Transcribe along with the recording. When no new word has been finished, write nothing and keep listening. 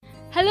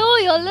Hello,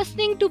 you're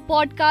listening to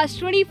podcast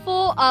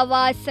 24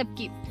 Hours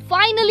Sabki.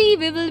 Finally,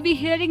 we will be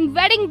hearing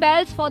wedding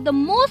bells for the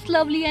most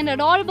lovely and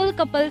adorable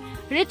couple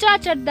Richa,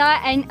 Chadda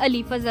and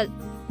Ali Fazal.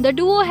 The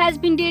duo has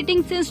been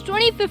dating since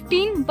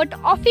 2015 but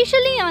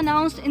officially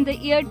announced in the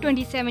year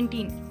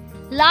 2017.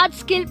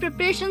 Large-scale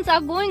preparations are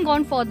going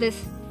on for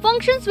this.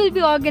 Functions will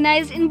be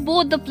organized in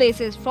both the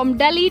places from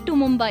Delhi to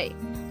Mumbai.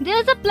 There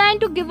is a plan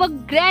to give a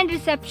grand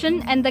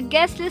reception and the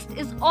guest list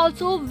is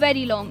also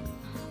very long.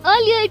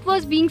 Earlier it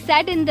was being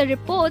said in the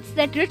reports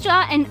that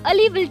Richa and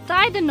Ali will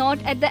tie the knot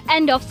at the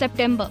end of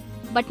September.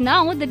 But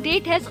now the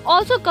date has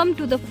also come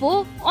to the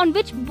fore on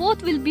which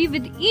both will be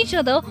with each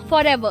other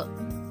forever,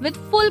 with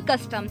full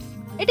customs.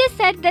 It is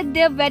said that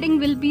their wedding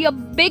will be a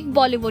big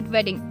Bollywood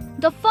wedding.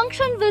 The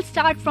function will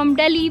start from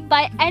Delhi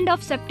by end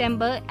of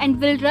September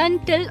and will run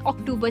till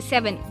October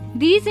 7.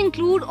 These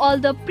include all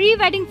the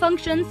pre-wedding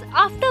functions,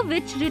 after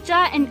which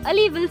Richa and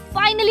Ali will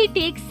finally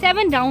take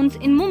 7 rounds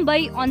in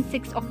Mumbai on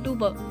 6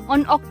 October.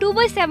 On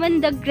October 7,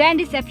 the grand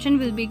reception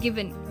will be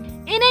given.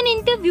 In an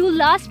interview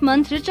last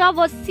month, Richa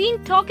was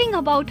seen talking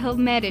about her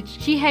marriage.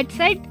 She had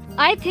said,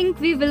 "I think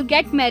we will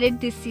get married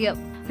this year."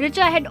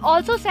 Richa had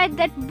also said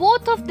that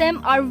both of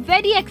them are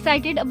very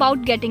excited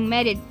about getting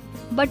married,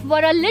 but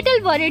were a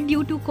little worried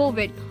due to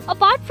COVID.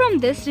 Apart from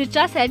this,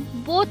 Richa said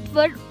both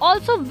were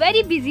also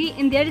very busy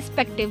in their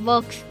respective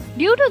works.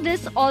 Due to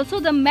this, also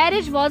the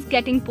marriage was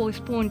getting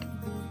postponed.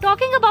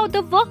 Talking about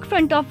the work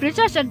front of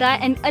Richa Chadda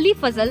and Ali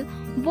Fazal,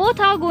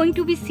 both are going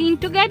to be seen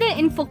together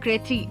in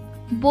Fukre 3.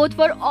 Both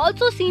were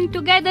also seen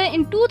together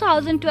in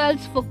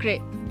 2012's Fukre.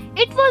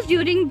 It was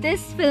during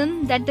this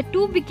film that the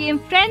two became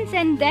friends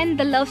and then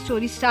the love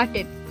story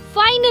started.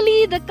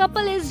 Finally, the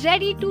couple is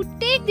ready to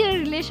take their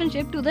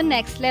relationship to the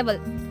next level.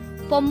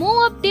 For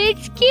more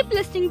updates, keep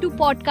listening to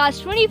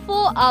podcast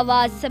 24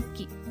 Hours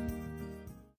Sabki.